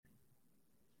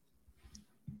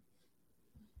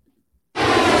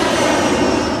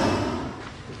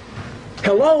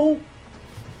Hello?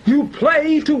 You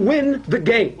play to win the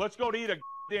game. Let's go to eat a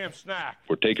damn snack.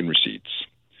 We're taking receipts,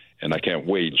 and I can't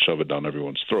wait to shove it down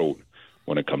everyone's throat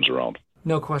when it comes around.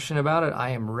 No question about it.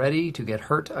 I am ready to get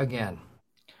hurt again.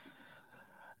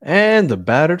 And the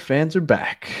battered fans are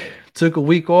back. Took a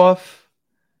week off.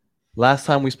 Last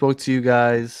time we spoke to you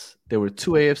guys, there were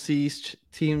 2 AFC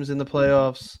teams in the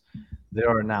playoffs. There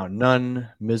are now none.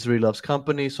 Misery loves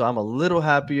company. So I'm a little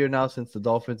happier now since the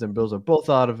Dolphins and Bills are both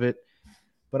out of it.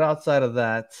 But outside of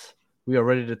that, we are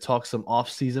ready to talk some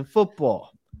off-season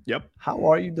football. Yep.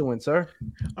 How are you doing, sir?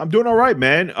 I'm doing all right,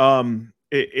 man.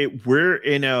 We're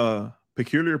in a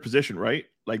peculiar position, right?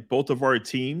 Like both of our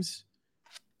teams,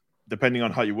 depending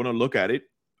on how you want to look at it,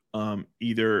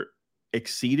 either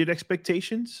exceeded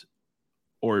expectations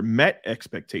or met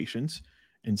expectations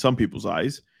in some people's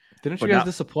eyes. Didn't you guys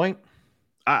disappoint?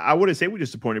 I wouldn't say we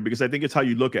disappointed because I think it's how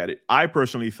you look at it. I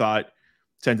personally thought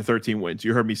 10 to 13 wins.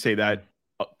 You heard me say that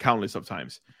countless of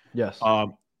times. Yes.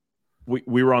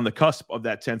 We were on the cusp of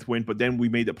that 10th win, but then we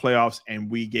made the playoffs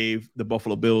and we gave the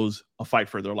Buffalo Bills a fight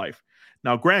for their life.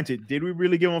 Now, granted, did we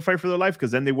really give them a fight for their life? Because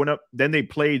then they went up, then they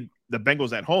played the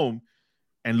Bengals at home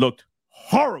and looked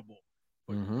horrible.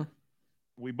 Mm-hmm.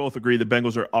 We both agree the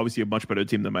Bengals are obviously a much better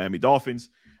team than Miami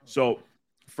Dolphins. So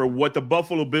for what the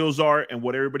Buffalo Bills are and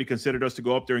what everybody considered us to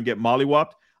go up there and get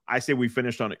mollywopped, I say we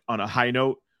finished on a high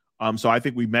note. So I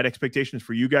think we met expectations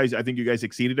for you guys. I think you guys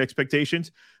exceeded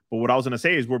expectations. But what I was going to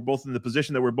say is we're both in the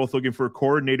position that we're both looking for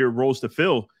coordinator roles to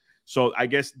fill. So I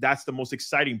guess that's the most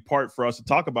exciting part for us to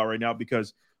talk about right now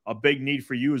because a big need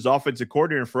for you is offensive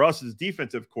coordinator and for us is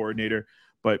defensive coordinator.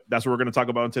 But that's what we're going to talk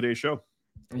about in today's show.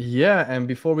 Yeah, and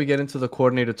before we get into the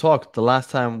coordinator talk, the last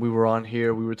time we were on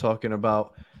here, we were talking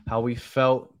about how we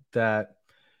felt that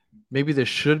maybe there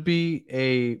should be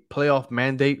a playoff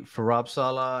mandate for Rob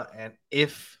Saleh, and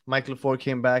if Mike LaFleur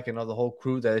came back and the whole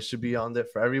crew, that it should be on there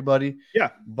for everybody.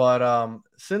 Yeah. But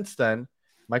since then,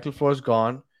 Mike LaFleur's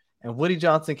gone, and Woody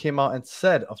Johnson came out and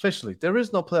said officially there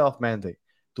is no playoff mandate.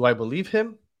 Do I believe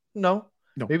him? No.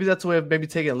 Maybe that's a way of maybe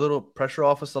taking a little pressure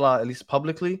off of Saleh, at least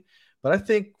publicly. But I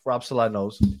think Rob Saleh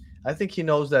knows. I think he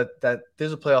knows that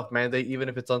there's a playoff mandate, even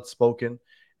if it's unspoken.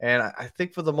 And I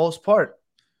think for the most part,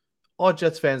 all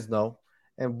Jets fans know.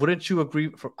 And wouldn't you agree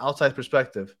from outside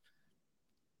perspective?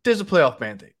 There's a playoff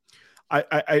mandate.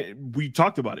 We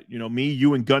talked about it. You know, me,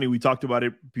 you, and Gunny, we talked about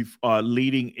it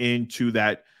leading into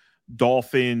that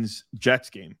Dolphins-Jets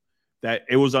game, that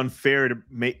it was unfair to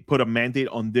put a mandate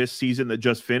on this season that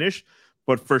just finished.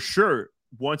 But for sure,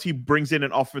 once he brings in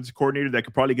an offensive coordinator that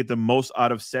could probably get the most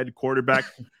out of said quarterback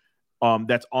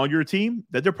that's on your team,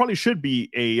 that there probably should be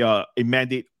a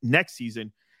mandate next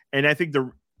season. And I think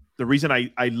the reason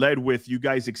I led with you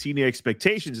guys exceeding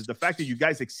expectations is the fact that you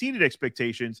guys exceeded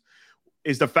expectations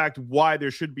is the fact why there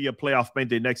should be a playoff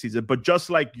mandate next season. But just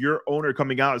like your owner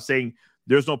coming out and saying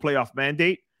there's no playoff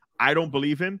mandate, I don't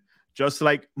believe him. Just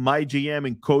like my GM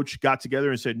and coach got together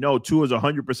and said, no, Tua is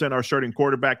 100% our starting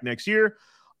quarterback next year.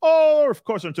 Or, of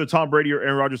course, until Tom Brady or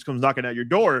Aaron Rodgers comes knocking at your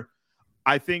door.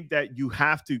 I think that you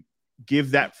have to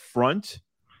give that front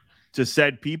to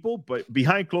said people. But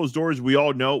behind closed doors, we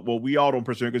all know, well, we all don't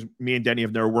personally, because me and Denny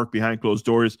have never worked behind closed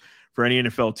doors for any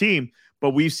NFL team.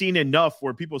 But we've seen enough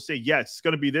where people say, yes, it's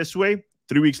going to be this way.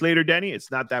 3 weeks later, Denny,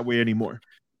 it's not that way anymore.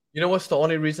 You know what's the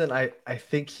only reason I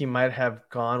think he might have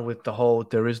gone with the whole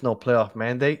there is no playoff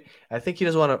mandate? I think he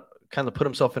doesn't want to kind of put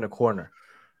himself in a corner.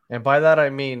 And by that, I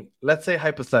mean, let's say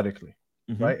hypothetically,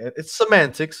 right? It's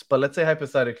semantics, but let's say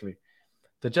hypothetically,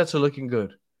 the Jets are looking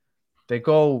good. They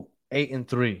go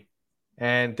 8-3,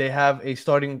 and they have a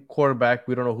starting quarterback.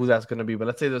 We don't know who that's going to be, but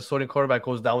let's say the starting quarterback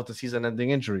goes down with the season-ending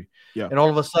injury. Yeah. And all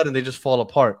of a sudden, they just fall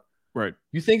apart. Right.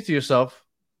 You think to yourself,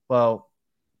 well,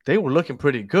 they were looking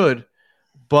pretty good,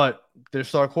 but their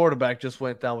star quarterback just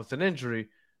went down with an injury.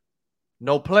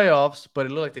 No playoffs, but it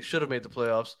looked like they should have made the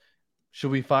playoffs.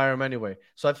 Should we fire him anyway?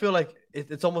 So I feel like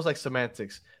it's almost like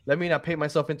semantics. Let me not paint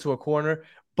myself into a corner,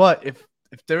 but if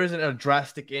there isn't a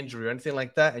drastic injury or anything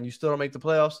like that and you still don't make the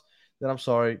playoffs, then I'm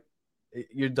sorry,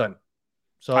 you're done.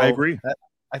 So I agree.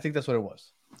 I think that's what it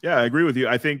was. Yeah, I agree with you.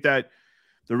 I think that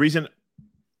the reason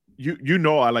you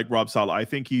know I like Rob Saleh. I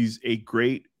think he's a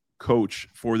great coach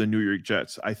for the New York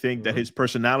Jets. I think that his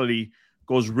personality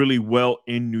goes really well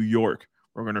in New York.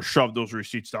 We're going to shove those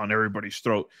receipts down everybody's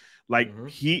throat. Like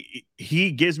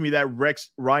he gives me that Rex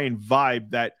Ryan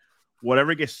vibe that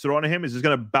whatever gets thrown at him is just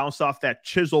going to bounce off that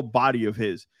chiseled body of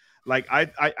his. Like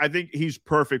I think he's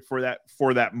perfect for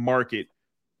that market.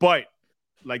 But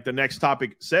like the next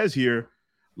topic says here,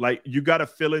 like you got to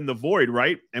fill in the void,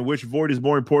 right? And which void is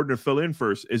more important to fill in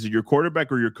first? Is it your quarterback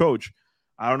or your coach?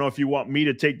 I don't know if you want me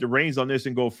to take the reins on this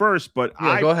and go first, but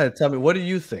go ahead. Tell me, what do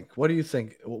you think? What do you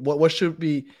think? What should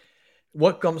be?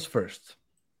 What comes first?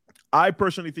 I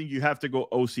personally think you have to go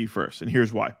OC first, and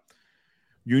here's why.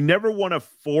 You never want to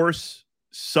force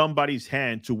somebody's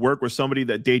hand to work with somebody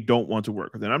that they don't want to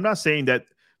work with. And I'm not saying that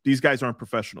these guys aren't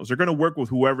professionals. They're going to work with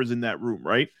whoever's in that room,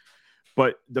 right?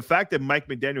 But the fact that Mike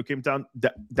McDaniel came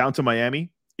down to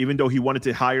Miami, even though he wanted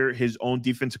to hire his own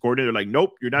defensive coordinator, like,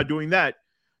 nope, you're not doing that.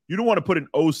 You don't want to put an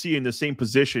OC in the same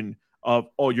position of,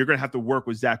 oh, you're going to have to work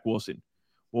with Zach Wilson.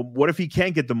 Well, what if he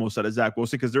can't get the most out of Zach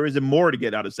Wilson? Because there isn't more to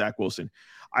get out of Zach Wilson.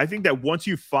 I think that once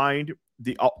you find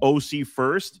the OC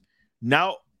first,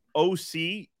 now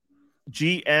OC,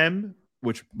 GM,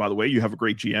 which, by the way, you have a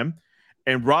great GM,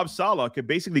 and Rob Saleh could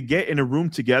basically get in a room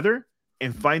together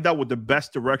and find out what the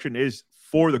best direction is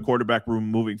for the quarterback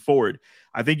room moving forward.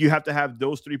 I think you have to have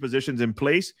those three positions in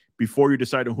place before you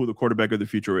decide on who the quarterback of the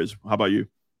future is. How about you?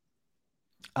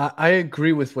 I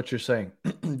agree with what you're saying.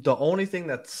 The only thing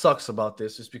that sucks about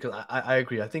this is because I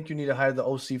agree. I think you need to hire the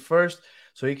OC first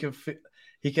so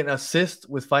he can assist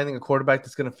with finding a quarterback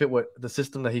that's going to fit what the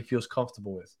system that he feels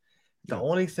comfortable with. The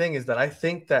only thing is that I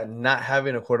think that not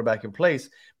having a quarterback in place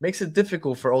makes it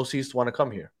difficult for OCs to want to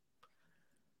come here.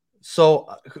 So,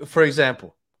 for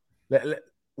example,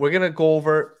 we're going to go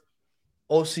over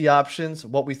OC options,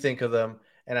 what we think of them,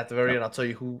 and at the very end, I'll tell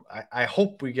you who I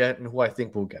hope we get and who I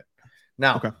think we'll get.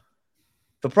 Now,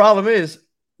 The problem is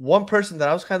one person that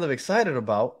I was kind of excited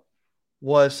about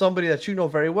was somebody that you know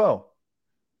very well.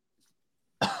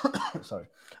 Sorry.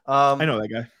 I know that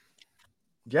guy.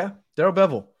 Yeah, Darrell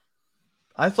Bevell.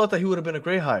 I thought that he would have been a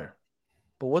great hire.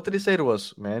 But what did he say to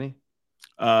us, Manny?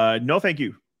 No, thank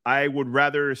you. I would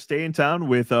rather stay in town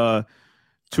with Tua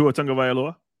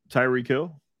Tagovailoa, Tyreek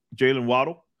Hill, Jalen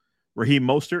Waddle, Raheem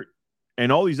Mostert,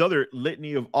 and all these other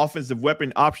litany of offensive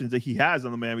weapon options that he has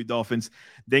on the Miami Dolphins,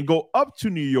 then go up to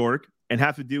New York and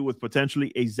have to deal with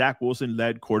potentially a Zach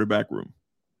Wilson-led quarterback room.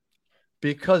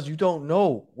 Because you don't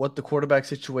know what the quarterback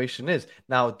situation is.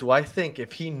 Now, do I think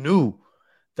if he knew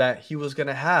that he was going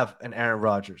to have an Aaron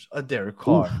Rodgers, a Derek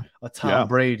Carr, a Tom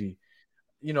Brady,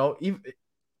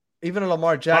 even a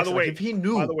Lamar Jackson. By the way, if he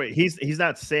knew. By the way, he's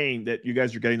not saying that you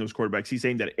guys are getting those quarterbacks. He's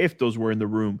saying that if those were in the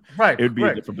room, it would be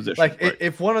a different position. Like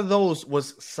if one of those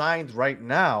was signed right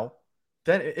now,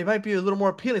 then it might be a little more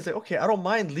appealing. It's like, okay, I don't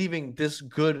mind leaving this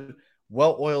good,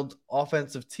 well-oiled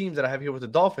offensive team that I have here with the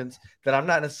Dolphins that I'm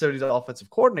not necessarily the offensive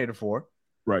coordinator for.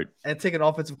 Right. And take an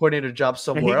offensive coordinator job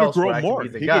somewhere else. He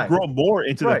could grow more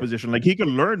into that position. Like he could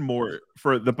learn more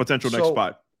for the potential next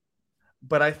spot.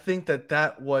 But I think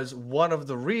that was one of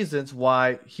the reasons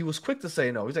why he was quick to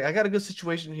say no. He's like, I got a good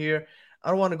situation here. I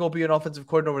don't want to go be an offensive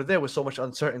coordinator over there with so much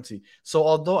uncertainty. So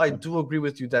although I do agree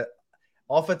with you that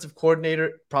offensive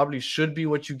coordinator probably should be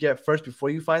what you get first before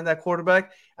you find that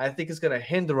quarterback, I think it's going to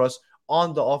hinder us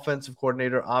on the offensive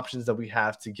coordinator options that we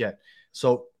have to get.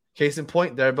 So case in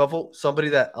point, Darrell Bevell, somebody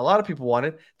that a lot of people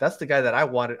wanted. That's the guy that I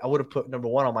wanted. I would have put number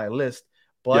one on my list.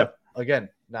 But again,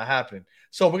 not happening.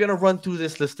 So we're gonna run through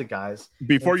this list of guys.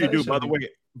 Before you do, by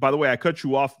the way, I cut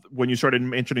you off when you started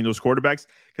mentioning those quarterbacks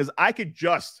because I could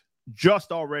just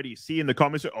already see in the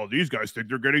comments, oh, these guys think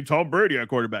they're getting Tom Brady at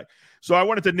quarterback. So I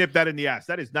wanted to nip that in the ass.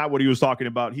 That is not what he was talking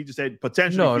about. He just said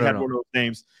potentially if you had one of those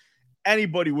names,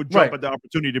 anybody would jump at the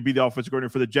opportunity to be the offensive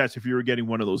coordinator for the Jets if you were getting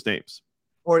one of those names.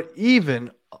 Or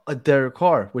even a Derek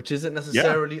Carr, which isn't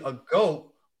necessarily a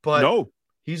GOAT, but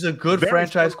he's a good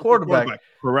franchise quarterback.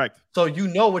 Correct. So you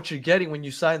know what you're getting when you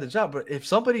sign the job. But if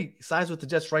somebody signs with the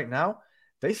Jets right now,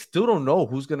 they still don't know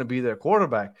who's going to be their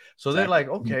quarterback. So they're like,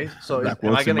 okay, so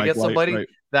am I going to get somebody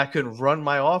that can run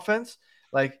my offense?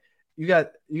 Like you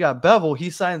got Bevell, he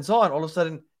signs on. All of a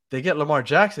sudden, they get Lamar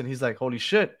Jackson. He's like, holy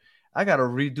shit, I got to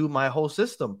redo my whole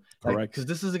system because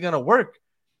this isn't going to work.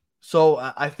 So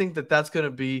I think that's going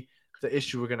to be the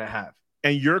issue we're going to have.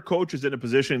 And your coach is in a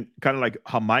position kind of like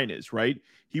how mine is, right?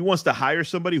 He wants to hire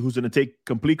somebody who's going to take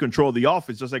complete control of the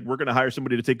offense, just like we're going to hire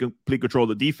somebody to take complete control of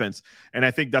the defense. And I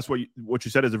think that's what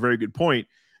you said is a very good point.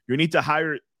 You need to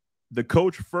hire the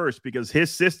coach first because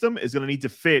his system is going to need to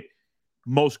fit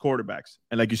most quarterbacks.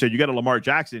 And like you said, you got a Lamar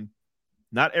Jackson.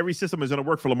 Not every system is going to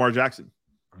work for Lamar Jackson.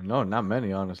 No, not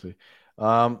many, honestly.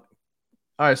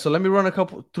 All right, so let me run a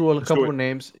couple of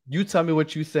names. You tell me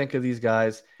what you think of these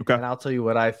guys, and I'll tell you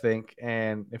what I think,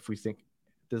 and if we think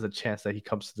there's a chance that he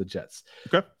comes to the Jets.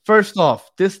 Okay. First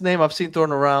off, this name I've seen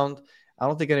thrown around. I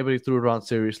don't think anybody threw it around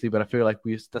seriously, but I feel like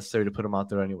it's necessary to put him out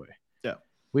there anyway. Yeah.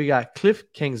 We got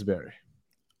Cliff Kingsbury.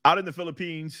 Out in the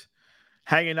Philippines,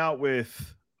 hanging out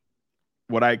with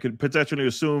what I could potentially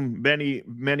assume many,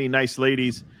 many nice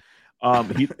ladies.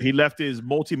 He left his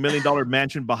multi-million-dollar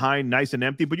mansion behind, nice and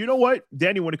empty. But you know what,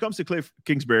 Danny? When it comes to Cliff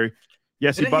Kingsbury,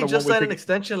 yes, Didn't he bought he a just one-way sign an ticket.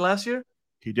 extension last year?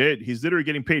 He did. He's literally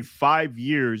getting paid 5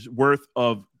 years worth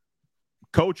of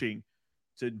coaching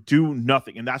to do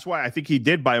nothing, and that's why I think he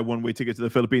did buy a one-way ticket to the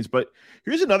Philippines. But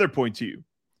here's another point to you.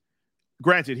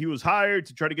 Granted, he was hired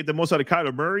to try to get the most out of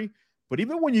Kyler Murray, but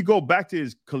even when you go back to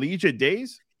his collegiate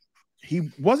days, he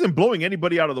wasn't blowing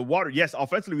anybody out of the water. Yes,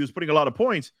 offensively, he was putting a lot of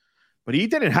points, but he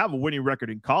didn't have a winning record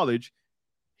in college.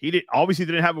 He obviously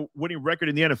didn't have a winning record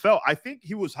in the NFL. I think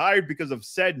he was hired because of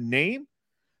said name.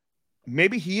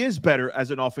 Maybe he is better as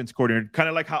an offense coordinator, kind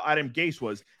of like how Adam Gase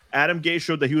was. Adam Gase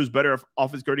showed that he was better as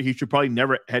offense coordinator. He should probably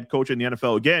never head coach in the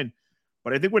NFL again.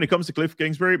 But I think when it comes to Cliff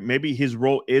Kingsbury, maybe his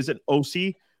role is an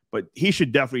OC, but he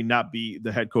should definitely not be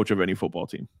the head coach of any football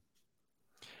team.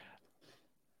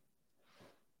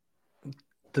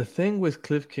 The thing with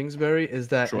Cliff Kingsbury is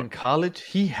that in college,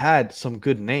 he had some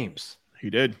good names. He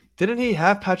did. Didn't he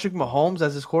have Patrick Mahomes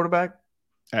as his quarterback?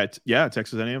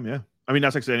 Texas A&M, yeah. I mean,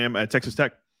 not Texas A&M, at Texas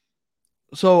Tech.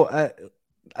 So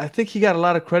I think he got a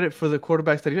lot of credit for the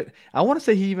quarterbacks that he did. I want to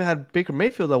say he even had Baker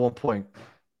Mayfield at one point.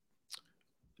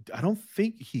 I don't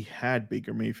think he had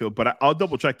Baker Mayfield, but I'll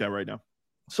double check that right now.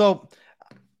 So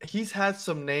he's had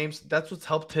some names. That's what's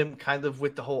helped him kind of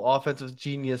with the whole offensive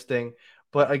genius thing.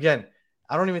 But again,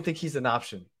 I don't even think he's an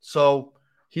option. So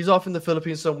he's off in the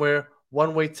Philippines somewhere,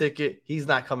 one-way ticket. He's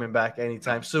not coming back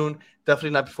anytime soon.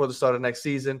 Definitely not before the start of next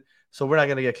season. So we're not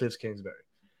going to get Cliff Kingsbury.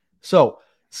 So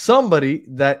somebody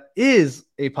that is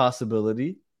a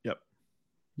possibility. Yep.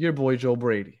 Your boy, Joe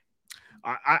Brady.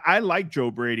 I like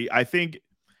Joe Brady. I think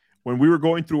when we were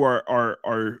going through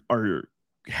our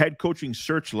head coaching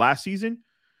search last season,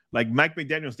 like Mike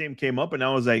McDaniel's name came up and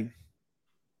I was like,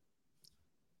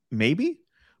 maybe.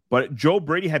 But Joe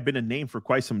Brady had been a name for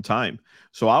quite some time.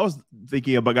 So I was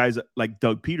thinking about guys like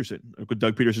Doug Peterson, what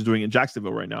Doug Peterson's doing in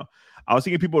Jacksonville right now. I was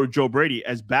thinking people like Joe Brady.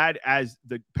 As bad as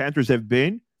the Panthers have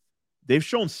been, they've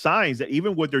shown signs that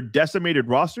even with their decimated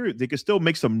roster, they can still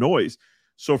make some noise.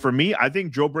 So for me, I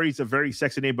think Joe Brady's a very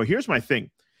sexy name. But here's my thing.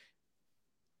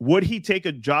 Would he take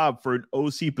a job for an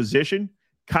OC position,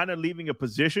 kind of leaving a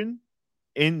position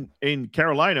in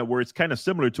Carolina where it's kind of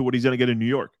similar to what he's going to get in New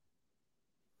York?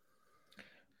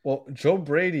 Well, Joe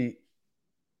Brady,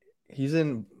 he's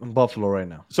in Buffalo right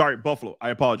now. Sorry, Buffalo.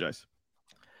 I apologize.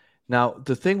 Now,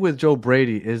 the thing with Joe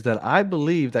Brady is that I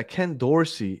believe that Ken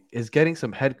Dorsey is getting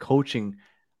some head coaching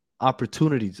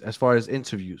opportunities as far as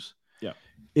interviews. Yeah.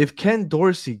 If Ken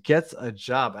Dorsey gets a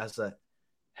job as a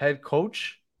head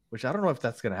coach, which I don't know if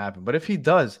that's going to happen, but if he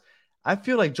does, I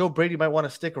feel like Joe Brady might want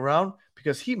to stick around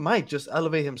because he might just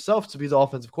elevate himself to be the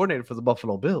offensive coordinator for the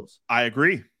Buffalo Bills. I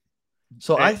agree.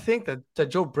 So I think that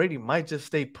Joe Brady might just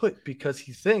stay put because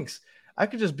he thinks I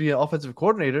could just be an offensive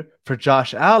coordinator for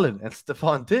Josh Allen and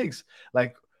Stephon Diggs.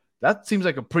 Like, that seems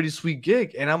like a pretty sweet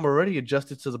gig, and I'm already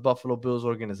adjusted to the Buffalo Bills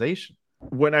organization.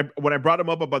 When I brought him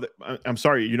up about I'm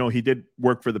sorry, he did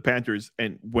work for the Panthers,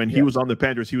 and when he was on the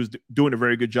Panthers, he was doing a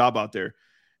very good job out there.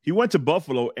 He went to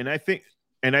Buffalo, and I think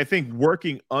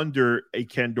working under a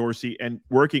Ken Dorsey and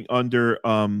working under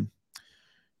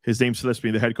his name slips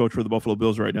me, the head coach for the Buffalo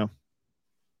Bills right now.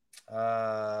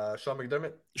 Sean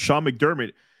McDermott. Sean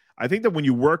McDermott. I think that when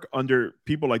you work under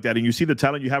people like that and you see the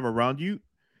talent you have around you,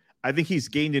 I think he's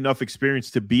gained enough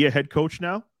experience to be a head coach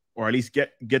now, or at least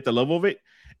get the level of it.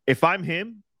 If I'm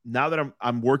him, now that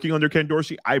I'm working under Ken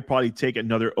Dorsey, I'd probably take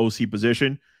another OC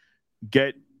position,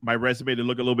 get my resume to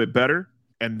look a little bit better,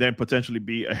 and then potentially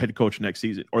be a head coach next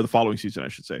season, or the following season, I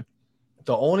should say.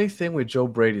 The only thing with Joe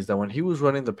Brady is that when he was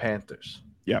running the Panthers,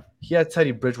 he had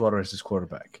Teddy Bridgewater as his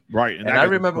quarterback. Right. And I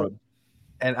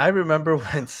remember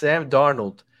when Sam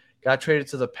Darnold got traded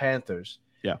to the Panthers.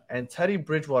 Yeah. And Teddy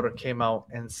Bridgewater came out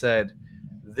and said,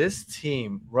 this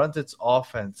team runs its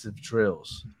offensive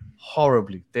drills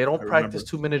horribly. They don't practice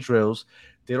 2-minute drills.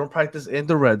 They don't practice in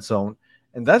the red zone.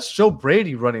 And that's Joe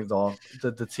Brady running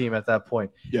the team at that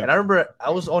point. Yeah. And I remember I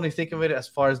was only thinking of it as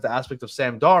far as the aspect of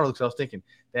Sam Darnold, because I was thinking,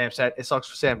 damn, it sucks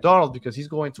for Sam Darnold because he's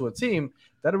going to a team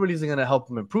that really isn't going to help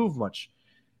him improve much.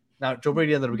 Now, Joe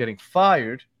Brady ended up getting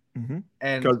fired. Mm-hmm.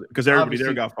 And because everybody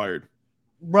there got fired.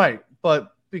 Right.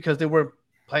 But because they weren't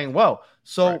playing well.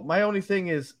 So my only thing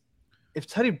is, if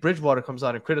Teddy Bridgewater comes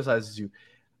out and criticizes you,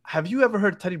 have you ever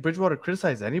heard Teddy Bridgewater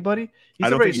criticize anybody?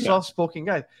 He's a very soft-spoken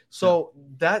guy. So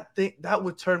that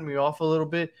would turn me off a little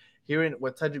bit, hearing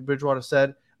what Teddy Bridgewater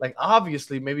said. Like,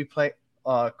 obviously, maybe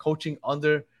coaching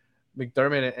under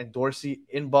McDermott and Dorsey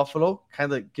in Buffalo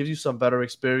kind of gives you some better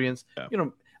experience. Yeah.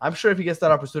 I'm sure if he gets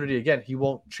that opportunity again, he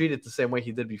won't treat it the same way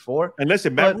he did before. And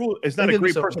listen, Matt Rule is not a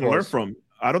great person to learn from.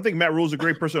 I don't think Matt Rule is a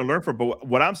great person to learn from. But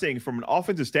what I'm saying from an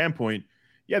offensive standpoint,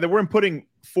 yeah, they weren't putting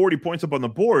 40 points up on the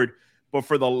board, but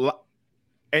for the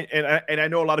and I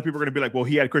know a lot of people are going to be like, well,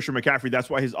 he had Christian McCaffrey. That's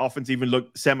why his offense even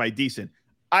looked semi-decent.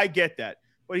 I get that.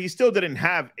 But he still didn't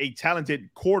have a talented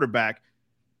quarterback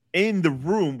in the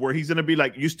room where he's going to be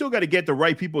like, you still got to get the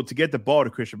right people to get the ball to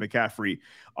Christian McCaffrey.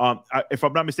 If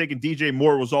I'm not mistaken, DJ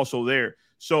Moore was also there.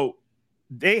 So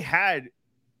they had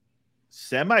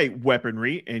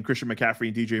semi-weaponry in Christian McCaffrey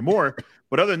and DJ Moore.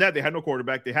 But other than that, they had no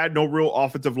quarterback. They had no real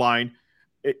offensive line.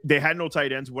 They had no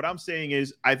tight ends. What I'm saying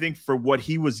is, I think for what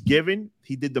he was given,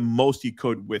 he did the most he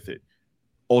could with it.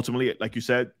 Ultimately, like you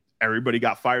said, everybody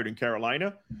got fired in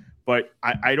Carolina. But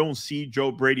I don't see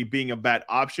Joe Brady being a bad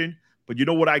option. But you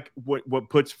know what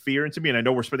puts fear into me, and I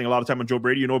know we're spending a lot of time on Joe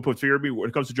Brady. You know what puts fear in me when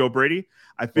it comes to Joe Brady?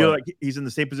 I feel like he's in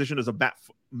the same position as a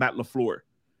Matt LaFleur.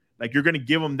 Like, you're going to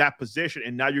give him that position,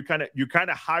 and now you're kind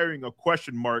of hiring a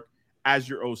question mark as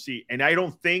your OC. And I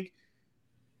don't think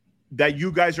that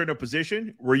you guys are in a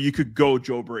position where you could go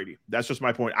Joe Brady. That's just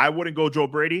my point. I wouldn't go Joe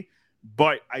Brady,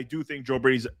 but I do think Joe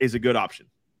Brady is a good option.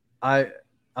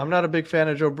 I'm not a big fan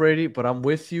of Joe Brady, but I'm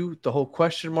with you. The whole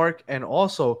question mark, and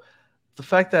also the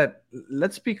fact that,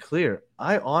 let's be clear,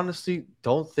 I honestly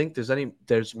don't think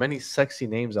there's many sexy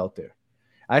names out there.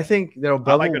 I think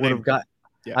Bevel would have got.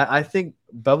 Yeah. I think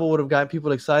Bevel would have gotten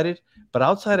people excited, but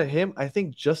outside of him, I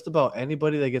think just about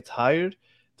anybody that gets hired,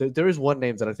 there is one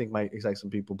name that I think might excite some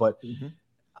people. But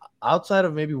outside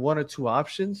of maybe one or two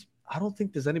options, I don't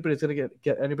think there's anybody that's going to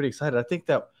get anybody excited. I think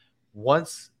that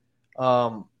once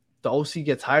the OC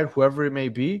gets hired, whoever it may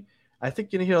be, I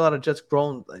think you're going to hear a lot of Jets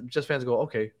fans go,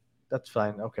 okay, that's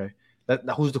fine. Okay.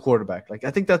 Now who's the quarterback? Like,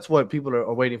 I think that's what people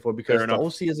are waiting for, because the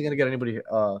OC isn't going to get anybody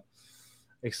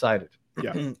excited.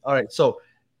 Yeah. All right. So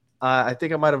I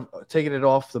think I might have taken it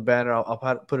off the banner.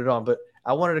 I'll put it on, but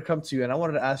I wanted to come to you and I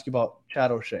wanted to ask you about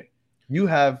Chad O'Shea. You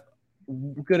have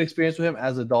good experience with him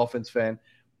as a Dolphins fan.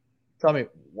 Tell me,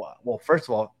 well, first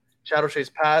of all, Chad O'Shea's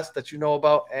past that you know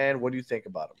about, and what do you think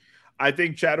about him? I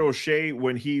think Chad O'Shea,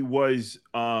 when he was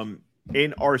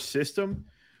in our system,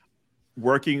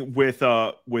 working with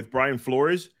Brian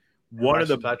Flores, one of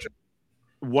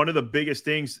the biggest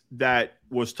things that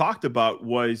was talked about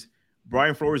was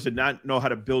Brian Flores did not know how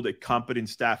to build a competent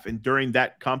staff. And during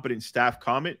that competent staff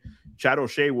comment, Chad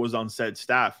O'Shea was on said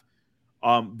staff.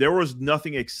 There was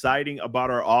nothing exciting about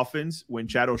our offense when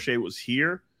Chad O'Shea was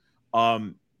here.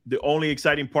 The only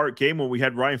exciting part came when we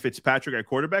had Ryan Fitzpatrick at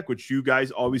quarterback, which you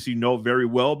guys obviously know very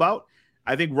well about.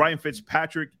 I think Ryan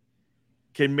Fitzpatrick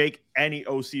can make any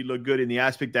OC look good in the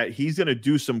aspect that he's going to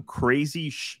do some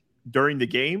crazy during the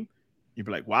game. You'd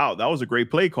be like, wow, that was a great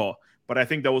play call. But I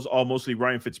think that was all mostly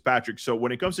Ryan Fitzpatrick. So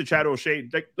when it comes to Chad O'Shea,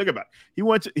 look at that. He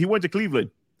went to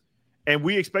Cleveland, and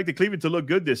we expected Cleveland to look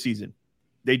good this season.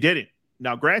 They didn't.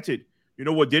 Now, granted, you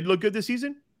know what did look good this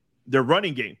season? Their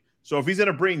running game. So if he's going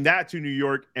to bring that to New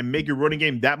York and make your running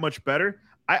game that much better,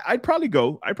 I'd probably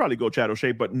go Chad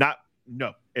O'Shea, but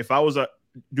no. If I was a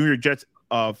New York Jets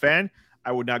fan,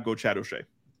 I would not go Chad O'Shea.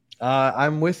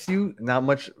 I'm with you. Not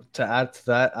much to add to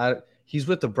that. He's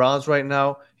with the Browns right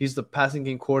now. He's the passing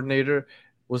game coordinator.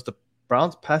 Was the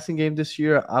Browns passing game this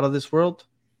year out of this world?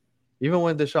 Even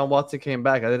when Deshaun Watson came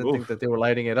back, I didn't think that they were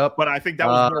lighting it up. But I think that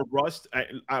was more rust.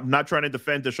 I'm not trying to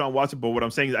defend Deshaun Watson, but what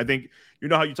I'm saying is I think, you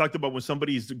know how you talked about when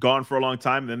somebody's gone for a long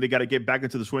time and then they got to get back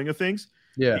into the swing of things?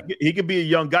 Yeah. He could be a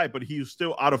young guy, but he's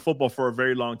still out of football for a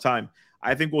very long time.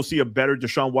 I think we'll see a better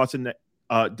Deshaun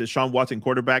Watson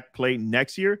quarterback play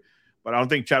next year. But I don't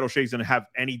think Chad O'Shea is going to have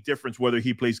any difference whether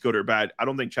he plays good or bad. I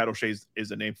don't think Chad O'Shea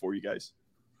is a name for you guys.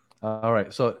 All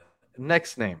right. So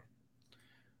next name,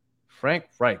 Frank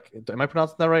Reich. Am I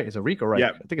pronouncing that right? Is it Reich or Reich? Yeah.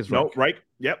 I think it's Reich. No, Reich.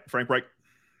 Yep, Frank Reich.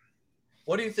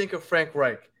 What do you think of Frank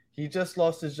Reich? He just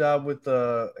lost his job with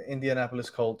the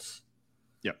Indianapolis Colts.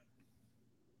 Yep.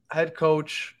 Head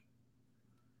coach.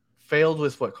 Failed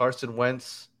with what? Carson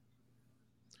Wentz.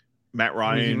 Matt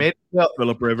Ryan. He made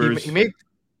Phillip Rivers.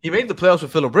 He made the playoffs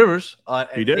with Phillip Rivers,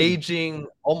 he did. Aging,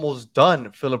 almost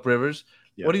done Phillip Rivers.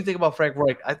 Yeah. What do you think about Frank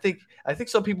Reich? I think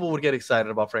some people would get excited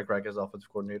about Frank Reich as offensive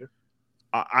coordinator.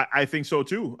 I think so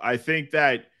too. I think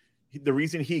that the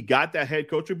reason he got that head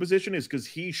coaching position is because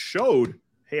he showed,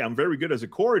 hey, I'm very good as a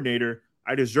coordinator.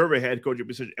 I deserve a head coaching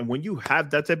position. And when you have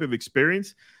that type of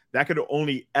experience, that could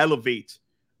only elevate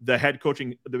the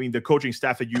the coaching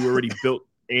staff that you already built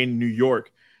in New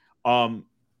York.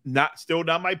 Still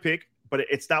not my pick. But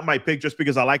it's not my pick just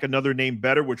because I like another name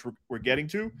better, which we're getting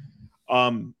to.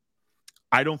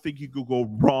 I don't think you could go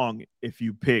wrong if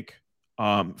you pick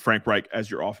Frank Reich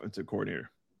as your offensive coordinator.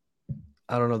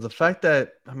 I don't know. The fact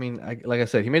that, like I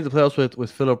said, he made the playoffs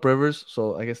with Phillip Rivers,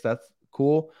 so I guess that's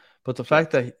cool. But the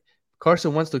fact that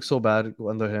Carson Wentz looked so bad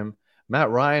under him, Matt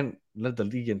Ryan led the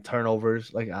league in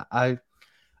turnovers. Like I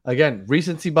again,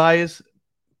 recency bias,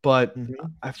 but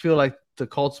I feel like the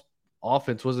Colts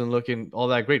offense wasn't looking all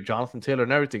that great. Jonathan Taylor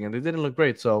and everything, and they didn't look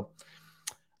great. So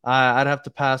I'd have to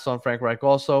pass on Frank Reich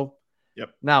also. Yep.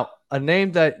 Now, a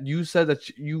name that you said that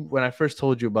you when I first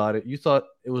told you about it, you thought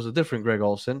it was a different Greg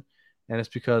Olsen, and it's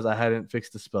because I hadn't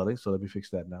fixed the spelling. So let me fix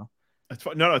that now. That's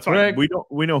fine. No, it's fine.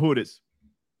 We know who it is.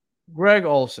 Greg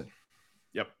Olsen.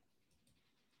 Yep.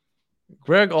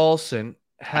 Greg Olsen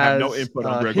has I have no input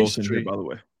on Greg Olsen here, by the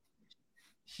way.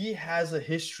 He has a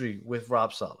history with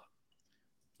Rob Saleh.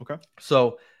 Okay.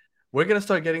 So we're going to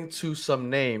start getting to some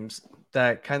names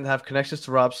that kind of have connections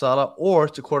to Rob Saleh or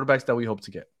to quarterbacks that we hope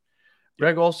to get.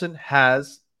 Greg Olsen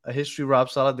has a history with Rob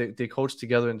Saleh. They coached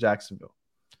together in Jacksonville.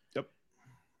 Yep.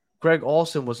 Greg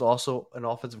Olsen was also an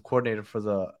offensive coordinator for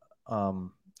the,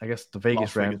 I guess, the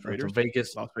Vegas Rams.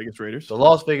 Las Vegas Raiders. The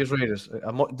Las Vegas Raiders.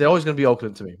 They're always going to be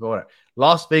Oakland to me, but whatever.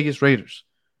 Las Vegas Raiders.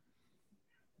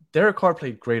 Derek Carr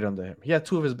played great under him. He had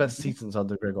 2 of his best seasons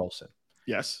under Greg Olsen.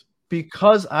 Yes.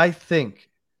 Because I think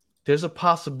there's a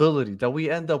possibility that we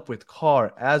end up with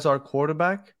Carr as our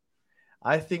quarterback,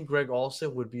 I think Greg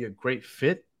Olsen would be a great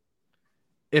fit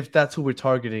if that's who we're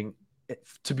targeting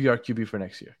to be our QB for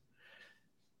next year.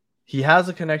 He has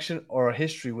a connection or a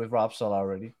history with Rob Saleh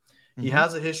already. He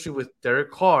has a history with Derek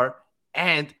Carr,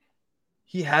 and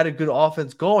he had a good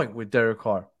offense going with Derek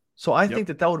Carr. So I think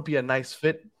that would be a nice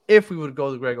fit if we would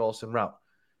go the Greg Olsen route.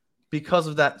 Because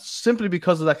of that, simply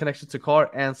because of that connection to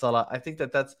Carr and Saleh, I think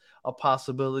that that's a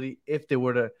possibility if they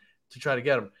were to try to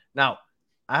get him. Now,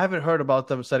 I haven't heard about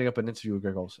them setting up an interview with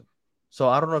Greg Olsen. So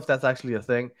I don't know if that's actually a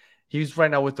thing. He's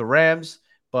right now with the Rams,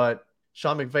 but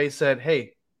Sean McVay said,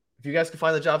 hey, if you guys can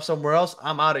find a job somewhere else,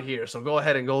 I'm out of here. So go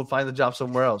ahead and go find the job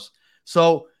somewhere else.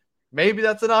 So maybe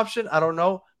that's an option. I don't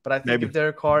know. But I think if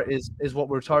Derek Carr is what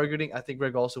we're targeting, I think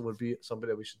Greg Olsen would be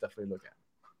somebody that we should definitely look at.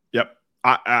 Yep.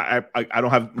 I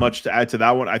don't have much to add to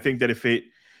that one. I think that if it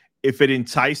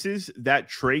entices that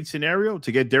trade scenario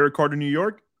to get Derek Carr to New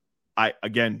York, I'd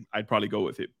probably go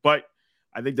with it. But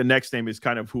I think the next name is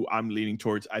kind of who I'm leaning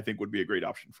towards. I think would be a great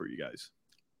option for you guys.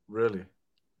 Really?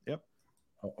 Yep.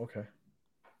 Oh, okay.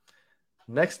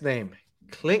 Next name,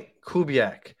 Klint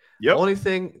Kubiak. Yep.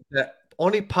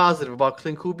 Only positive about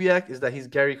Klint Kubiak is that he's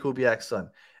Gary Kubiak's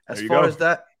son. As far as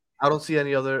that, I don't see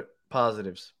any other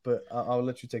positives, but I'll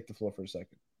let you take the floor for a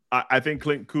second. I think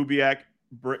Klint Kubiak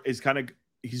is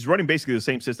he's running basically the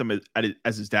same system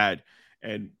as his dad.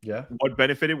 And what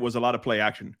benefited was a lot of play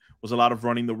action, was a lot of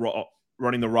running the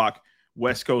rock,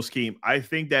 West Coast scheme. I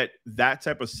think that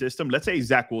type of system, let's say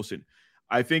Zach Wilson,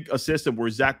 I think a system where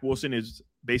Zach Wilson is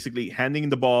basically handing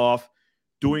the ball off,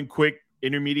 doing quick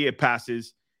intermediate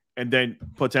passes, and then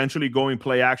potentially going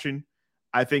play action.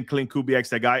 I think Klint Kubiak's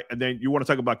that guy. And then you want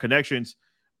to talk about connections.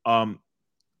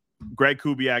 Greg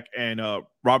Kubiak and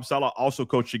Rob Saleh also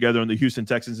coached together in the Houston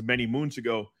Texans many moons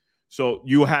ago. So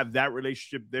you have that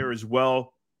relationship there as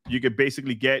well. You could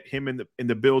basically get him in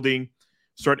the building,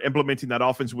 start implementing that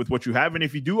offense with what you have. And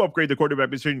if you do upgrade the quarterback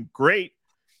position, great.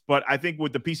 But I think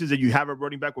with the pieces that you have at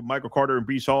running back with Michael Carter and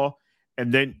Breece Hall,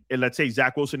 and let's say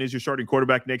Zach Wilson is your starting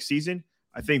quarterback next season,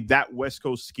 I think that West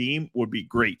Coast scheme would be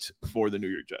great for the New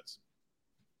York Jets.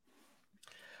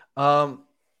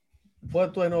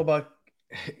 What do I know about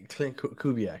Klint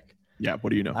Kubiak? Yeah, what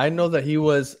do you know? I know that he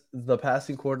was the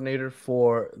passing coordinator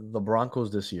for the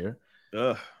Broncos this year,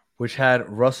 which had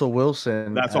Russell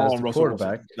Wilson. That's all on Russell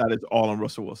Wilson. That is all on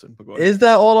Russell Wilson. Is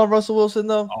that all on Russell Wilson,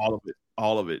 though?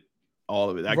 All of it.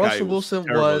 That Russell Wilson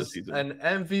was an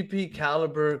MVP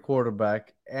caliber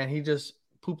quarterback, and he just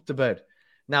pooped the bed.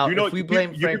 Now, if we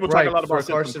blame Frank Reich for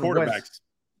Carson Wentz,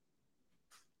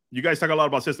 you guys talk a lot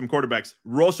about system quarterbacks.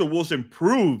 Russell Wilson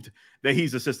proved that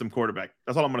he's a system quarterback.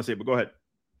 That's all I'm going to say, but go ahead.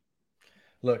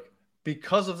 Look,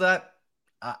 because of that,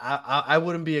 I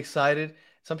wouldn't be excited.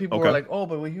 Some people were like, oh,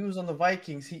 but when he was on the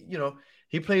Vikings,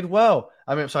 he played well.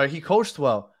 He coached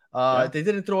well. They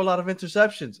didn't throw a lot of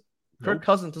interceptions. Kirk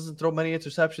Cousins doesn't throw many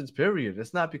interceptions, period.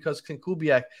 It's not because Klint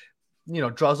Kubiak,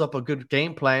 draws up a good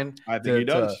game plan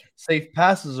to safe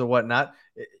passes or whatnot.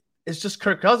 It's just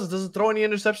Kirk Cousins doesn't throw any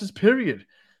interceptions, period.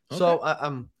 Okay. So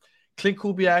Klint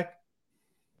Kubiak,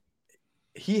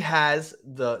 he has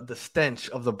the stench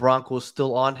of the Broncos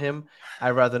still on him. I'd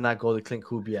rather not go the Klint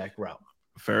Kubiak route.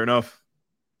 Fair enough.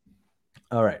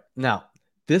 All right. Now,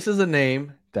 this is a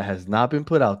name that has not been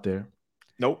put out there.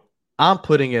 Nope. I'm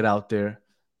putting it out there.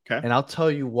 Okay. And I'll tell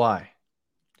you why.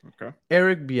 Okay.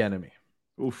 Eric Bieniemy.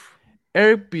 Oof.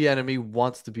 Eric Bieniemy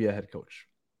wants to be a head coach.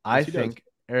 I think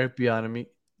Eric Bieniemy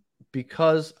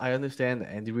because I understand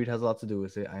that Andy Reid has a lot to do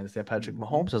with it. I understand Patrick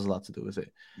Mahomes has a lot to do with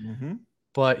it.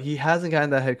 But he hasn't gotten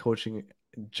that head coaching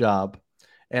job.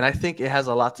 And I think it has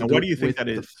a lot to do with... What do you think that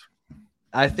is?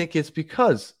 I think it's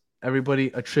because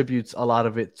everybody attributes a lot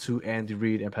of it to Andy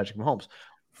Reid and Patrick Mahomes,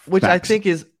 which I think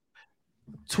is,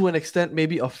 to an extent,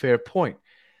 maybe a fair point.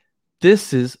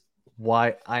 This is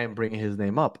why I am bringing his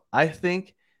name up. I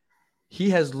think he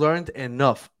has learned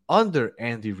enough under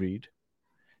Andy Reid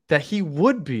that he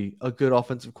would be a good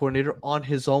offensive coordinator on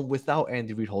his own without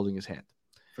Andy Reid holding his hand.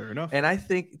 Fair enough. And I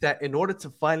think that in order to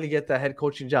finally get that head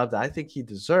coaching job that I think he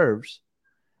deserves,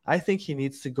 I think he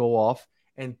needs to go off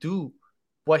and do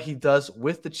what he does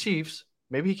with the Chiefs.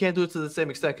 Maybe he can't do it to the same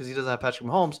extent because he doesn't have Patrick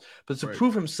Mahomes, but to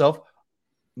prove himself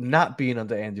not being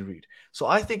under Andy Reid. So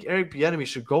I think Eric Bieniemy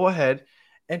should go ahead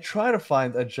and try to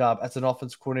find a job as an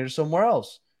offensive coordinator somewhere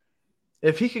else.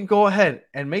 If he can go ahead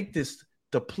and make this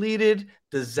depleted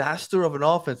disaster of an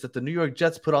offense that the New York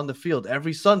Jets put on the field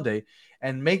every Sunday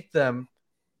and make them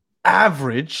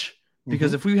average,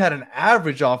 because if we had an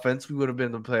average offense, we would have been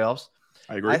in the playoffs.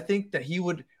 I agree. I think that he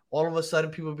would, all of a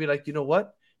sudden, people would be like, you know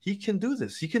what? He can do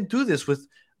this. He can do this with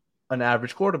an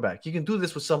average quarterback. He can do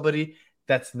this with somebody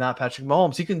that's not Patrick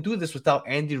Mahomes. He can do this without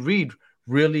Andy Reid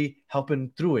really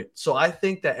helping through it. So I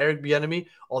think that Eric Bieniemy,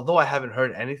 although I haven't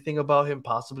heard anything about him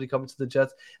possibly coming to the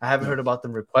Jets, I haven't heard about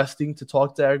them requesting to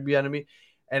talk to Eric Bieniemy.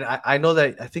 And I know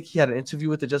that I think he had an interview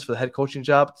with the Jets for the head coaching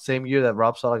job the same year that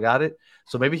Rob Saleh got it.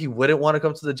 So maybe he wouldn't want to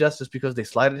come to the Jets just because they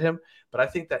slighted him. But I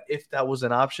think that if that was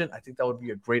an option, I think that would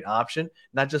be a great option,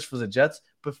 not just for the Jets,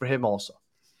 but for him also.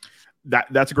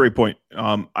 That's a great point.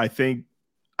 I think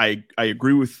I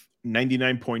agree with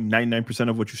 99.99%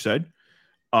 of what you said.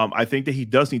 I think that he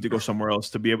does need to go somewhere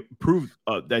else to be able to prove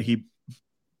that he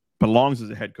belongs as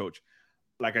a head coach.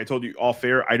 Like I told you off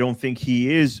air, I don't think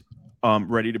he is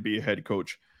ready to be a head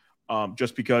coach,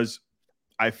 just because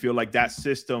I feel like that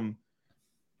system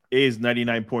is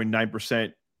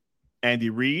 99.9% Andy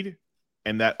Reid,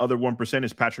 and that other 1%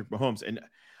 is Patrick Mahomes. And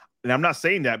I'm not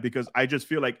saying that because I just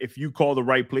feel like if you call the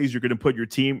right plays, you're going to put your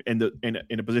team in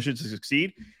a position to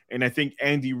succeed. And I think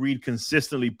Andy Reid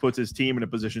consistently puts his team in a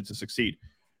position to succeed.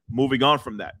 Moving on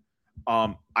from that,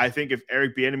 I think if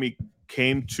Eric Bieniemy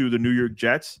came to the New York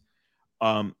Jets,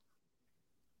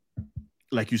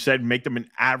 like you said, make them an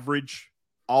average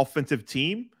offensive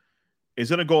team, is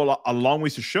going to go a long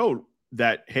ways to show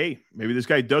that, hey, maybe this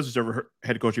guy does deserve a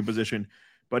head coaching position,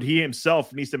 but he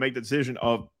himself needs to make the decision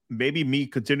of maybe me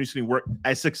continuously work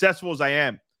as successful as I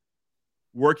am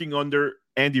working under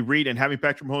Andy Reid and having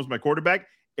Patrick Mahomes my quarterback.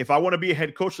 If I want to be a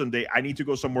head coach someday, I need to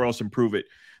go somewhere else and prove it.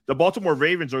 The Baltimore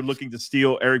Ravens are looking to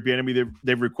steal Eric Bieniemy.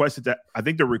 They've requested that. I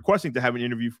think they're requesting to have an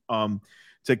interview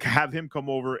to have him come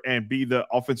over and be the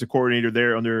offensive coordinator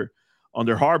there under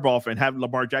Harbaugh and have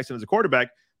Lamar Jackson as a quarterback.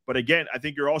 But again, I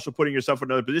think you're also putting yourself in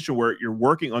another position where you're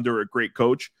working under a great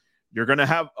coach. You're going to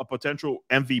have a potential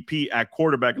MVP at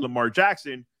quarterback, Lamar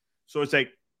Jackson. So it's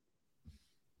like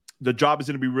the job is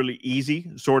going to be really easy,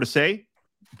 sort of say.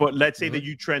 But let's say that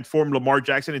you transform Lamar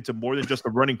Jackson into more than just a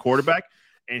running quarterback,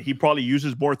 and he probably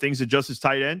uses more things than just his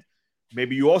tight end.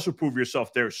 Maybe you also prove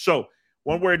yourself there. So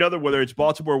one way or another, whether it's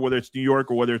Baltimore, whether it's New York,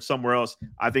 or whether it's somewhere else,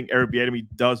 I think Eric Bieniemy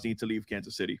does need to leave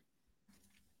Kansas City.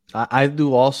 I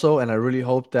do also, and I really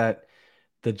hope that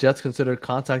the Jets consider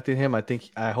contacting him.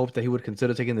 I hope that he would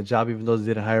consider taking the job, even though they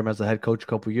didn't hire him as a head coach a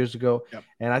couple of years ago. Yep.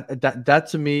 And that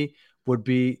to me would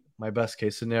be my best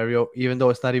case scenario, even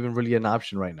though it's not even really an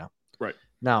option right now. Right.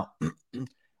 Now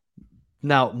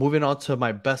moving on to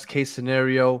my best case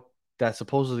scenario that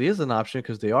supposedly is an option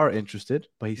because they are interested,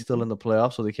 but he's still in the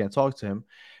playoffs, so they can't talk to him.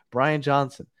 Brian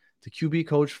Johnson, the QB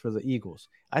coach for the Eagles.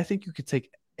 I think you could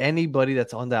take anybody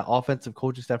that's on that offensive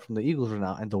coaching staff from the Eagles right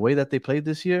now, and the way that they played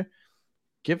this year,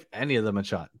 give any of them a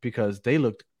shot because they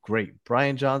looked great.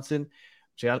 Brian Johnson,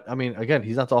 I mean, again,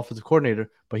 he's not the offensive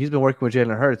coordinator, but he's been working with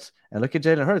Jalen Hurts. And look at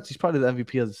Jalen Hurts; he's probably the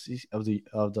MVP of the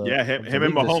him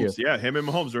and Mahomes. Yeah, him and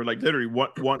Mahomes are like literally one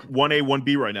A,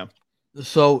 1B right now.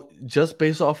 So just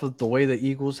based off of the way the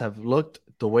Eagles have looked,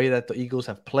 the way that the Eagles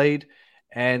have played,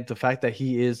 and the fact that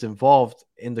he is involved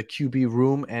in the QB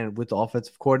room and with the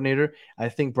offensive coordinator, I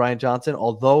think Brian Johnson,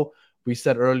 although we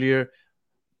said earlier,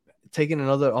 taking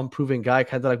another unproven guy,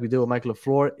 kind of like we did with Mike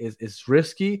LaFleur, is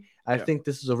risky. I think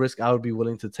this is a risk I would be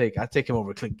willing to take. I'd take him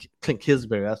over Clint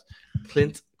Kingsbury. That's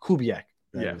Clint Kubiak.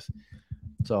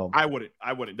 So I wouldn't.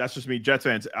 That's just me, Jets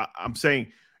fans. I'm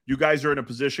saying you guys are in a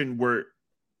position where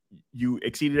you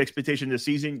exceeded expectation this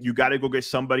season. You got to go get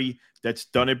somebody that's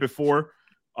done it before.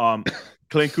 Clint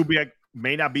Kubiak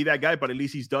may not be that guy, but at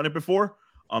least he's done it before.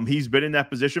 He's been in that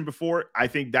position before. I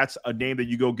think that's a name that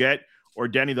you go get. or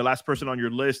Danny, the last person on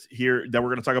your list here that we're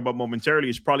going to talk about momentarily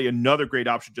is probably another great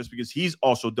option just because he's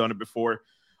also done it before.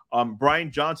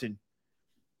 Brian Johnson.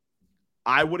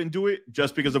 I wouldn't do it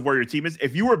just because of where your team is.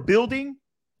 If you were building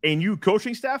a new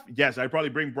coaching staff, yes, I'd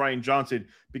probably bring Brian Johnson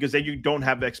because then you don't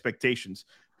have the expectations.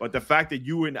 But the fact that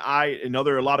you and I and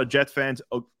a lot of Jet fans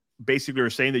basically are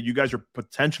saying that you guys are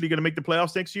potentially going to make the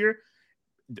playoffs next year,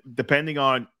 depending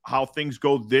on how things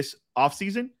go this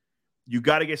offseason, you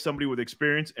got to get somebody with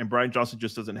experience, and Brian Johnson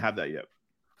just doesn't have that yet.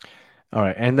 All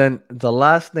right, and then the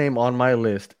last name on my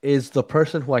list is the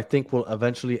person who I think will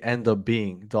eventually end up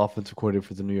being the offensive coordinator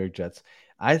for the New York Jets.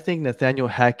 I think Nathaniel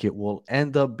Hackett will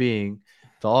end up being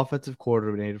the offensive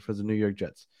coordinator for the New York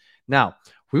Jets. Now,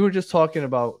 we were just talking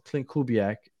about Clint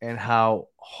Kubiak and how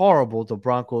horrible the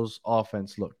Broncos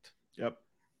offense looked. Yep.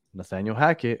 Nathaniel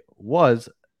Hackett was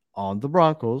on the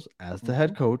Broncos as the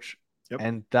head coach,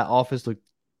 and that offense looked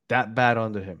that bad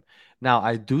under him. Now,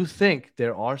 I do think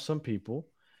there are some people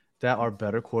that are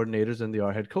better coordinators than they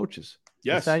are head coaches.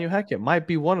 Yes. Nathaniel Hackett might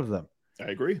be one of them. I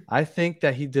agree. I think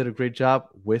that he did a great job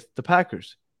with the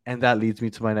Packers. And that leads me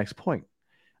to my next point.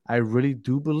 I really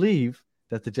do believe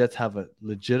that the Jets have a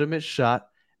legitimate shot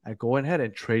at going ahead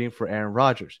and trading for Aaron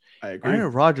Rodgers. I agree.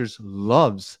 Aaron Rodgers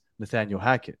loves Nathaniel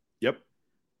Hackett. Yep.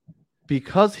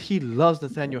 Because he loves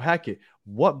Nathaniel Hackett,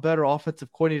 what better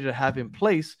offensive coordinator to have in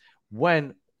place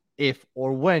when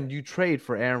you trade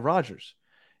for Aaron Rodgers?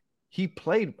 He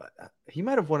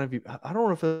might have won MVP. I don't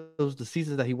know if it was the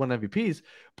seasons that he won MVPs,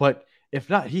 but if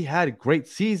not, he had great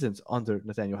seasons under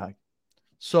Nathaniel Hackett.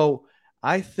 So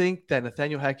I think that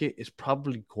Nathaniel Hackett is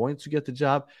probably going to get the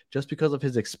job just because of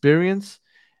his experience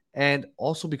and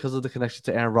also because of the connection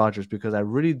to Aaron Rodgers, because I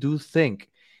really do think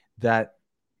that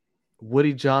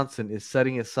Woody Johnson is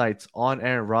setting his sights on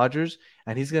Aaron Rodgers,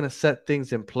 and he's going to set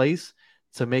things in place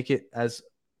to make it as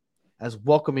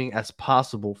welcoming as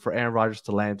possible for Aaron Rodgers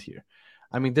to land here.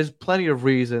 I mean, there's plenty of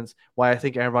reasons why I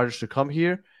think Aaron Rodgers should come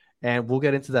here, and we'll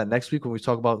get into that next week when we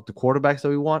talk about the quarterbacks that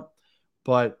we want.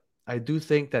 But I do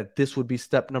think that this would be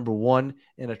step number one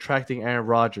in attracting Aaron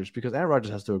Rodgers, because Aaron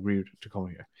Rodgers has to agree to come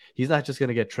here. He's not just going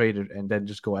to get traded and then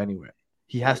just go anywhere.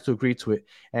 He has to agree to it,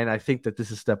 and I think that this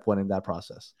is step one in that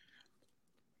process.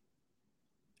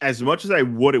 As much as I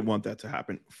wouldn't want that to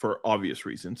happen for obvious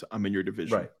reasons, I'm in your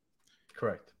division. Right.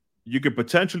 Correct. You could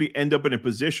potentially end up in a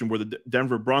position where the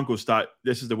Denver Broncos thought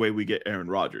this is the way we get Aaron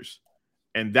Rodgers,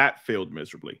 and that failed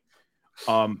miserably.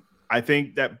 I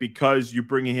think that because you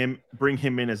bring him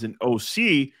in as an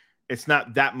OC, it's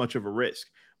not that much of a risk.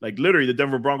 Like literally, the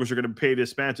Denver Broncos are going to pay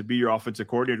this man to be your offensive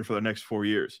coordinator for the next 4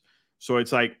 years. So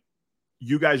it's like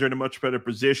you guys are in a much better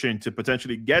position to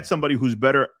potentially get somebody who's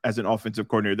better as an offensive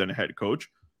coordinator than a head coach.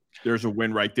 There's a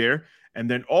win right there.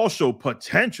 And then also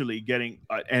potentially getting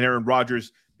an Aaron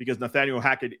Rodgers, because Nathaniel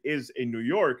Hackett is in New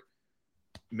York.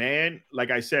 Man, like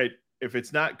I said, if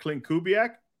it's not Clint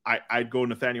Kubiak, I'd go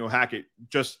Nathaniel Hackett.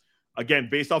 Just, again,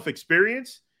 based off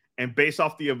experience and based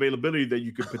off the availability that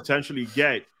you could potentially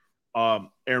get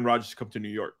Aaron Rodgers to come to New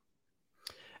York.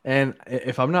 And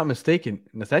if I'm not mistaken,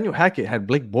 Nathaniel Hackett had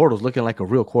Blake Bortles looking like a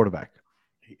real quarterback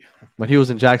when he was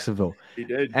in Jacksonville. He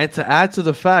did. And to add to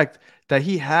the fact that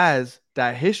he has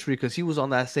that history, because he was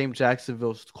on that same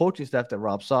Jacksonville coaching staff that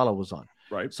Rob Saleh was on.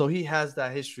 Right. So he has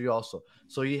that history also.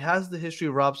 So he has the history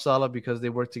of Rob Saleh because they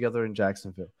worked together in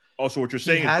Jacksonville. Also, what you're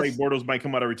saying is Blake Bortles might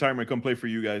come out of retirement and come play for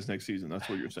you guys next season. That's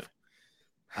what you're saying.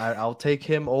 I'll take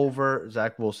him over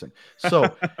Zach Wilson.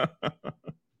 So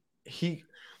he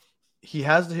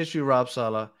has the history of Rob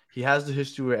Saleh. He has the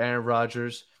history with Aaron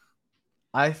Rodgers.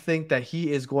 I think that he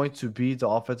is going to be the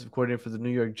offensive coordinator for the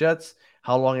New York Jets.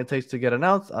 How long it takes to get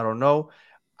announced, I don't know.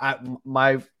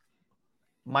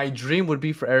 My dream would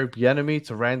be for Eric Bieniemy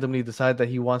to randomly decide that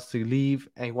he wants to leave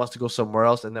and he wants to go somewhere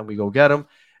else, and then we go get him.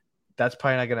 That's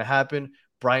probably not going to happen.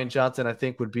 Brian Johnson, I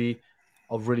think, would be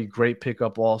a really great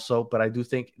pickup also, but I do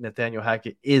think Nathaniel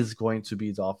Hackett is going to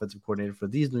be the offensive coordinator for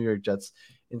these New York Jets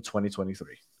in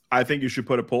 2023. I think you should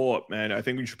put a poll up, man. I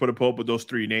think you should put a poll up with those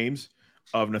three names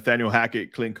of Nathaniel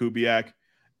Hackett, Clint Kubiak,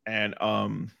 and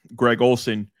Greg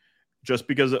Olsen, just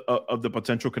because of the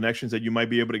potential connections that you might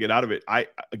be able to get out of it.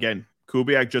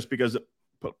 Kubiak, just because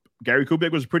Gary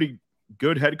Kubiak was a pretty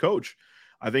good head coach.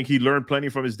 I think he learned plenty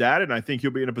from his dad, and I think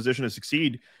he'll be in a position to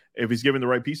succeed if he's given the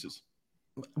right pieces.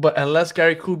 But unless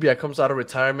Gary Kubiak comes out of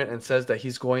retirement and says that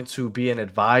he's going to be an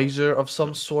advisor of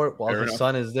some sort while his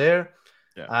son is there,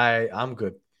 yeah. I'm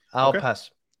good. I'll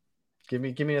pass. Give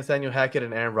me Nathaniel Hackett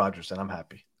and Aaron Rodgers, and I'm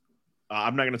happy.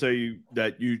 I'm not going to tell you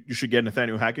that you should get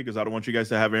Nathaniel Hackett because I don't want you guys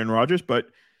to have Aaron Rodgers. But,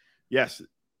 yes,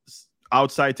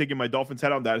 outside taking my Dolphins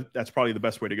head on, that's probably the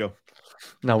best way to go.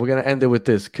 Now, we're going to end it with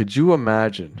this. Could you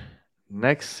imagine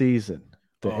next season,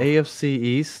 the Oh. AFC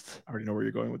East I already know where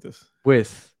you're going with this.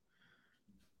 with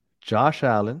Josh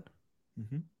Allen,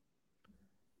 Mm-hmm.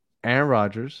 Aaron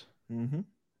Rodgers, Mm-hmm.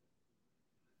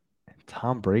 and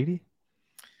Tom Brady?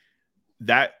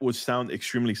 That would sound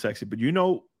extremely sexy. But you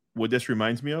know what this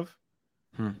reminds me of?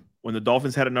 When the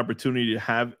Dolphins had an opportunity to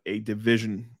have a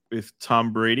division with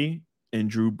Tom Brady and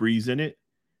Drew Brees in it,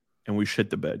 and we shit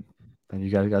the bed. And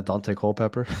you guys got Dante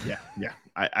Culpepper. Yeah.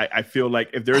 I feel like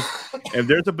if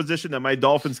there's a position that my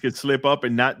Dolphins could slip up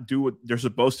and not do what they're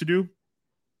supposed to do,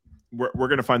 we're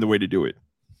gonna find a way to do it.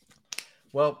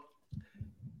 Well,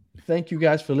 thank you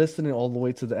guys for listening all the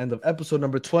way to the end of episode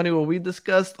number 20, where we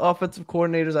discussed offensive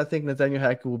coordinators. I think Nathaniel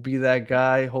Hackett will be that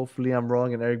guy. Hopefully I'm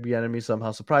wrong and Eric Bieniemy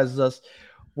somehow surprises us.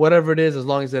 Whatever it is, as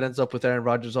long as it ends up with Aaron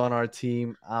Rodgers on our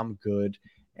team, I'm good.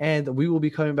 And we will be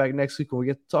coming back next week when we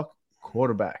get to talk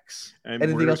quarterbacks. And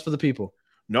Anything else for the people?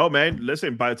 No, man.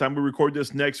 Listen, by the time we record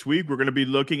this next week, we're going to be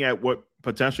looking at what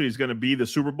potentially is going to be the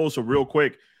Super Bowl. So real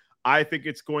quick, I think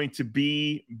it's going to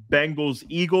be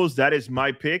Bengals-Eagles. That is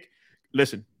my pick.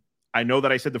 Listen, I know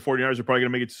that I said the 49ers are probably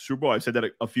going to make it to the Super Bowl. I've said that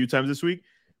a few times this week.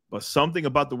 But something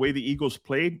about the way the Eagles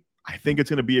played, I think it's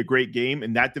going to be a great game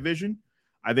in that division.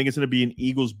 I think it's going to be an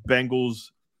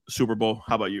Eagles-Bengals Super Bowl.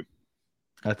 How about you?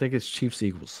 I think it's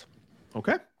Chiefs-Eagles.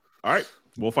 Okay. All right.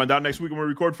 We'll find out next week when we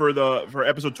record for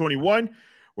episode 21,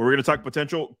 where we're going to talk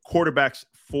potential quarterbacks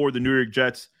for the New York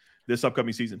Jets this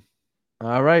upcoming season.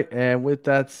 All right. And with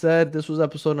that said, this was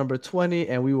episode number 20,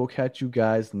 and we will catch you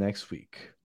guys next week.